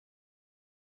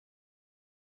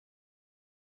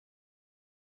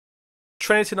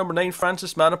Trinity number 9,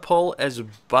 Francis Manipul, is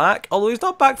back. Although he's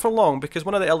not back for long, because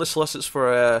one of the early solicits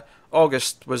for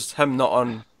August was him not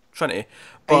on Trinity. I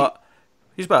But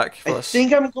he's back I for this.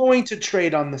 think I'm going to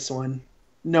trade on this one,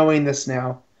 knowing this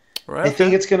now. Right, I think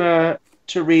okay. it's gonna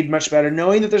to read much better.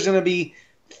 Knowing that there's gonna be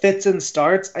fits and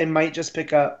starts, I might just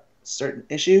pick up certain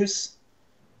issues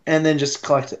and then just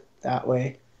collect it that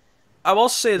way. I will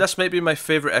say this might be my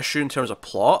favourite issue in terms of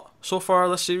plot so far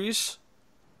this series.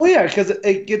 Well, yeah, because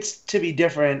it gets to be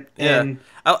different, Yeah, and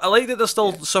I like that they're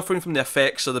still yeah, suffering from the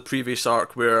effects of the previous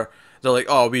arc, where they're like,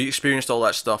 "Oh, we experienced all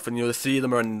that stuff," and the three of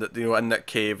them are in in that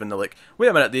cave, and they're like, "Wait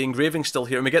a minute, the engraving's still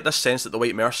here," and we get this sense that the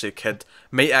White Mercy kid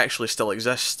might actually still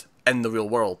exist in the real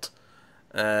world,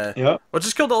 yeah, which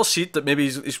is a cool little seed that maybe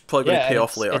he's probably going to Yeah, pay and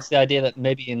off later. it's the idea that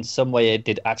maybe in some way it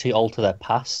did actually alter their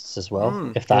pasts as well,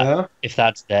 Hmm. yeah. if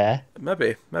that's there.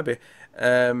 Maybe, maybe.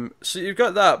 So you've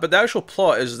got that, but the actual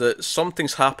plot is that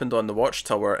something's happened on the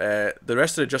Watchtower. The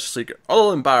rest of the Justice League,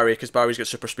 other than Barry, because Barry's got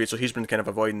super speed, so he's been kind of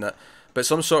avoiding it. But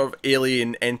some sort of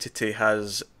alien entity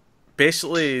has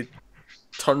basically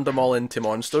turned them all into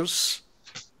monsters,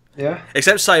 Yeah.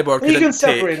 except Cyborg, who You can didn't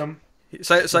separate take. them.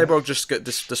 Cyborg just got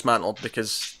dismantled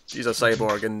because he's a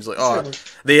cyborg, and he's like, oh,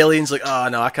 Cyborg. the alien's like, oh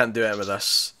no, I can't do it with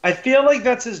this. I feel like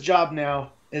that's his job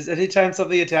now. Is anytime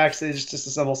something attacks, they just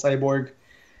disassemble Cyborg,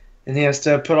 and he has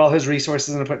to put all his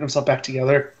resources into putting himself back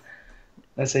together.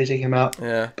 That's how you take him out.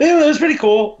 Yeah, But anyway, it was pretty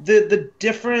cool. The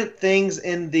different things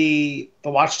in the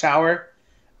Watchtower,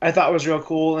 I thought was real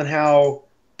cool, and how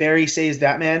Barry saves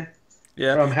Batman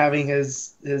yeah, from having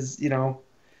his yeah,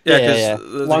 Yeah,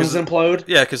 because lungs implode.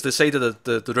 yeah, because the side of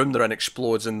the room they're in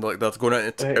explodes and like they're going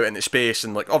Right. out into space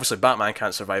and like obviously Batman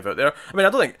can't survive out there. I mean, I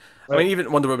don't think. I mean, Right.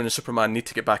 even Wonder Woman and Superman need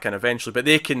to get back in eventually, but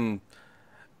they can.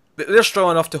 They're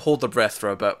strong enough to hold their breath for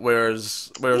a bit,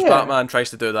 whereas Yeah. Batman tries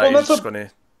to do that, Well, he's that's just what going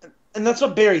to. and that's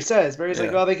what Barry says. Barry's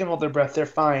like, Yeah. "Oh, they can hold their breath. They're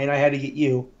fine. I had to get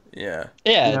you." Yeah,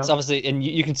 Yeah, You it's know? obviously, and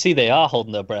you can see they are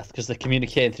holding their breath because they're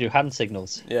communicating through hand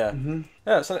signals. yeah, Hmm.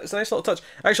 yeah. It's a nice little touch.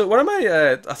 Actually, one of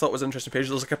my I thought was an interesting pages.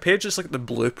 There's like a page that's like the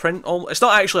blueprint. It's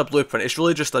not actually a blueprint. It's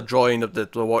really just a drawing of the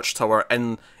Watchtower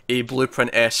in a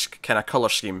blueprint-esque kind of color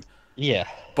scheme. Yeah,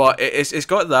 But it's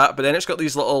got that, but then it's got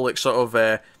these little like sort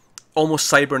of almost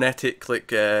cybernetic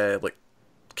like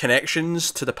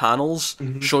connections to the panels,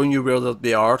 showing you where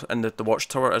they are in the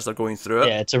Watchtower as they're going through it.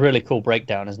 yeah, it's a really cool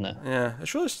breakdown, isn't it? Yeah,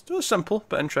 it's really simple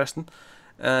but interesting.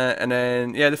 And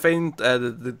then yeah, they find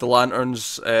the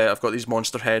lanterns. I've got these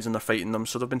monster heads and they're fighting them,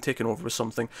 so they've been taken over with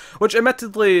something. Which,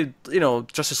 admittedly,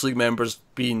 Justice League members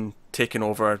being taken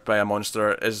over by a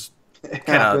monster is It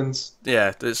kind of happens.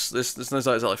 yeah. It's not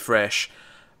exactly fresh.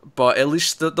 But at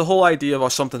least the whole idea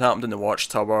of something happened in the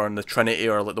Watchtower and the Trinity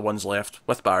are like the ones left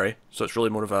with Barry, so it's really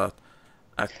more of a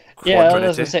Yeah, I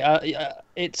was quadrinity. gonna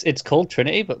say it's called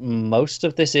Trinity, but most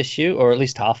of this issue, or at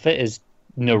least half it, is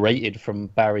narrated from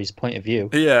Barry's point of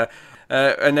view. Yeah,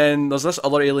 and then there's this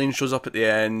other alien shows up at the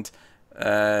end,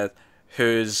 uh,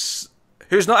 who's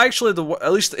not actually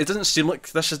at least it doesn't seem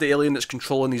like this is the alien that's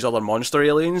controlling these other monster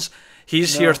aliens.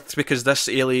 He's No. here because this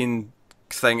alien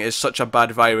thing is such a bad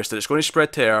virus that it's going to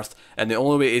spread to Earth, and the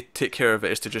only way to take care of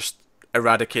it is to just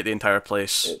eradicate the entire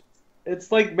place.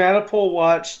 It's like Manipul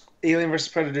watched Alien vs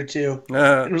Predator 2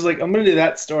 Uh, and was like, "I'm gonna do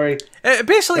that story." It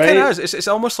basically Right? kind of is. It's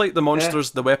almost like the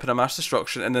monster's the weapon of mass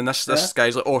destruction, and then this Yeah.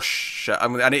 guy's like, oh shit,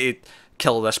 I need to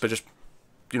kill this by just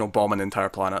bombing the entire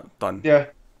planet. Done. Yeah,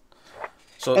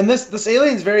 So and this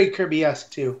alien's very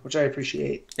Kirby-esque too, which I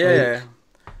appreciate. yeah,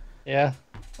 Yeah,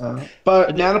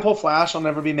 But Manipul Flash, I'll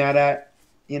never be mad at.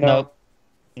 no,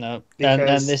 no, and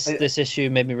Because this issue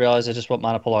made me realize I just want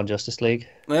Manipul on Justice League.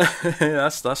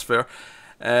 that's fair.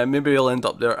 Maybe we'll end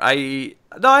up there. I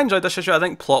enjoyed this issue. I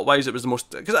think plot wise it was the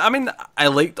most, because I mean I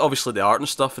liked obviously the art and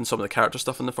stuff and some of the character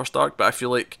stuff in the first arc, but I feel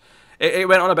like it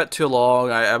went on a bit too long.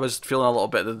 I was feeling a little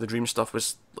bit that the dream stuff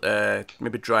was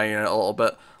maybe drying out a little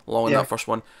bit long in Yeah. that first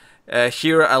one.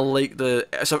 Here I like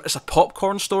it's a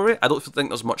popcorn story. I don't think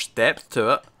there's much depth to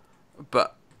it,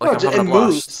 but like No, I'm having a it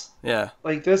blast. moves. Yeah,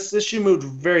 Like this issue moved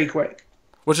very quick.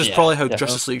 which is Yeah, probably how definitely.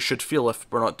 Justice League should feel if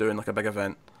we're not doing like a big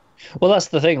event. Well, that's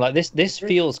the thing. Like this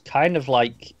feels kind of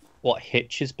like what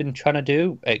Hitch has been trying to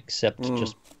do, except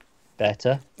just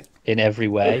better in every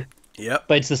way. Yep.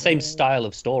 But it's the same style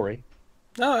of story.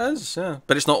 No, it is. Yeah,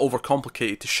 but it's not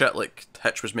overcomplicated to shit like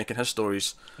Hitch was making his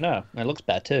stories. No, it looks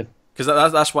better too.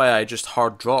 Because that's why I just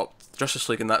hard dropped Justice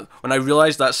League, and that when I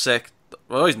realised that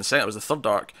well, it wasn't the second, it was the third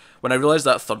arc. When I realised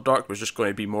that third arc was just going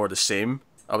to be more of the same,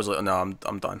 I was like, oh, no,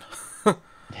 I'm done.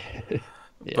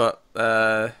 Yeah. But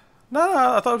No,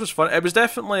 I thought it was fun. It was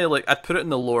definitely like I'd put it in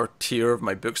the lower tier of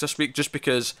my books this week, just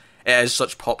because it is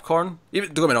such popcorn.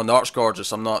 Even don't get me wrong, the art's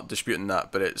gorgeous. I'm not disputing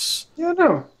that, but it's Yeah,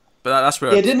 no. but that's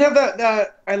where Yeah, it didn't have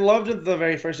that. I loved the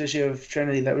very first issue of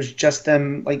Trinity. That was just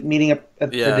them like meeting up for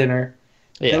dinner.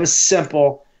 Yeah. It was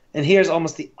simple, and here's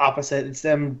almost the opposite. It's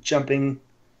them jumping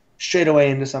straight away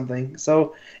into something.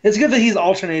 So it's good that he's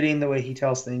alternating the way he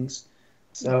tells things.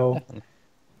 So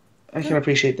I can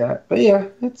appreciate that. But yeah,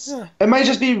 it might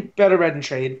just be better read in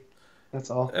trade. That's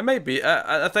all. It may be.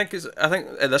 I think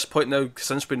at this point now,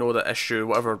 since we know that issue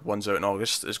whatever one's out in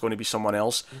August is going to be someone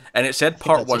else, and it said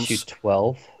part one. Issue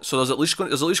 12. So there's at least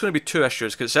going to be 2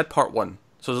 issues because it said part 1.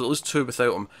 So there's at least 2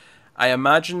 without them. I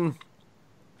imagine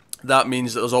that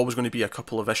means that there's always going to be a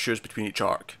couple of issues between each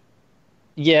arc.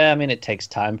 Yeah, I mean it takes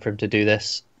time for him to do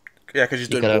this. Yeah, because he's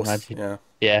doing gotta both. imagine.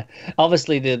 Yeah.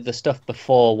 Obviously, the stuff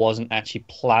before wasn't actually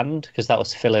planned because that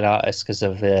was fill-in artists because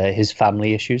of his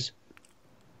family issues.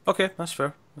 Okay, that's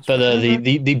fair. But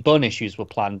the Bun issues were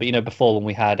planned. But you know, before when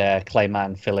we had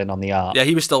Clayman fill in on the art, Yeah,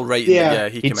 he was still writing. Yeah.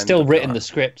 He'd still written the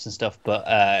scripts and stuff. But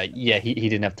he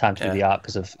didn't have time to do the art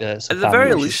because of some At the family very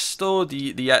issues. least, though,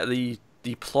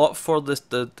 the plot for the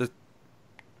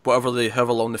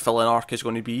however long the fill-in arc is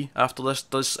going to be after this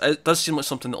does seem like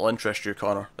something that will interest you,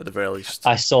 Connor. At the very least,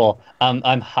 I saw.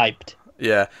 I'm hyped.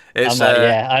 Yeah, it's I'm like,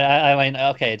 I mean,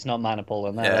 okay, it's not Manipul,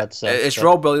 and that's it's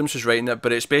Rob Williams who's writing it,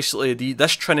 but it's basically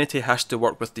this Trinity has to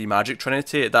work with the Magic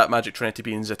Trinity. That Magic Trinity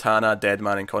being Zatanna,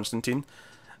 Deadman, and Constantine.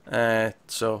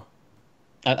 So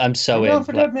I'm so No, in.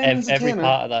 for Like, Deadman and every Zatanna.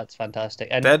 part of that's fantastic.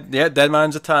 And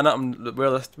Deadman, Zatanna.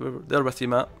 We're there with you,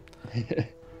 Matt.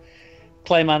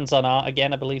 Clayman's on art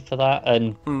again, I believe, for that,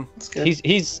 and That's good.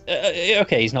 he's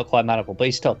okay. He's not quite Manipul, but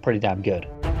he's still pretty damn good.